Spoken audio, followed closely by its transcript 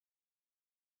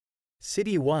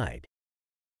Citywide.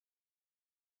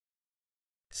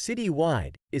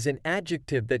 Citywide is an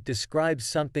adjective that describes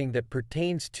something that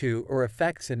pertains to or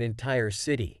affects an entire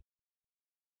city.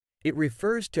 It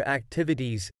refers to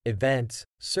activities, events,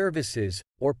 services,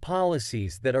 or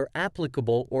policies that are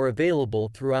applicable or available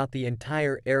throughout the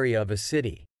entire area of a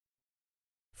city.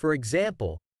 For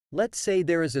example, let's say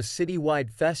there is a citywide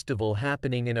festival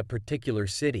happening in a particular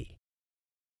city.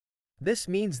 This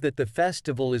means that the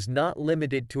festival is not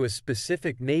limited to a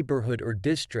specific neighborhood or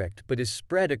district but is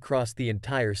spread across the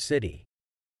entire city.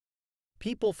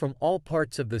 People from all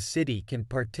parts of the city can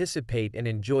participate and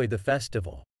enjoy the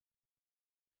festival.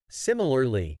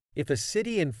 Similarly, if a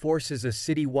city enforces a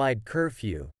citywide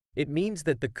curfew, it means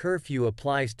that the curfew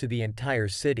applies to the entire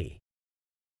city.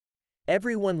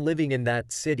 Everyone living in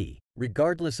that city,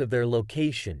 regardless of their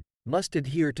location, must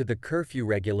adhere to the curfew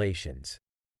regulations.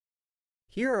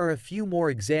 Here are a few more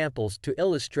examples to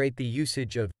illustrate the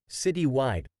usage of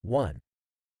citywide. 1.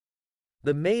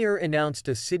 The mayor announced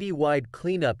a citywide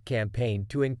cleanup campaign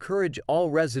to encourage all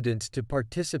residents to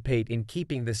participate in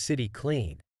keeping the city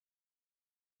clean.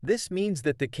 This means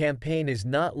that the campaign is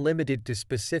not limited to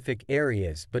specific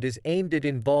areas but is aimed at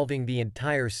involving the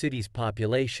entire city's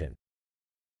population.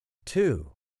 2.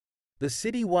 The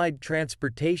citywide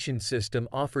transportation system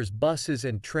offers buses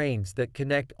and trains that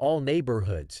connect all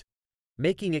neighborhoods,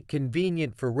 making it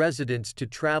convenient for residents to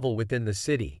travel within the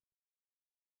city.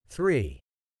 3.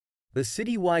 The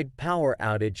citywide power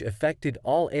outage affected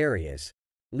all areas,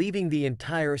 leaving the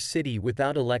entire city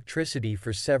without electricity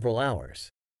for several hours.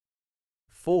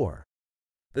 4.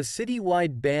 The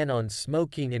citywide ban on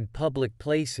smoking in public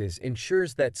places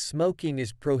ensures that smoking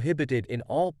is prohibited in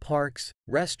all parks,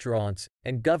 restaurants,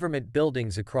 and government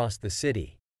buildings across the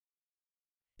city.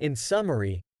 In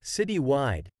summary,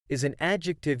 citywide is an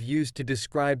adjective used to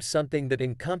describe something that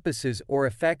encompasses or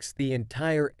affects the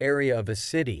entire area of a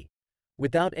city,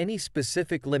 without any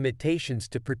specific limitations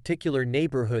to particular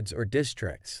neighborhoods or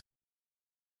districts.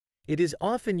 It is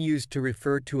often used to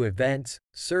refer to events,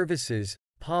 services,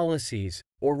 policies,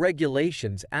 or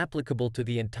regulations applicable to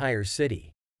the entire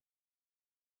city.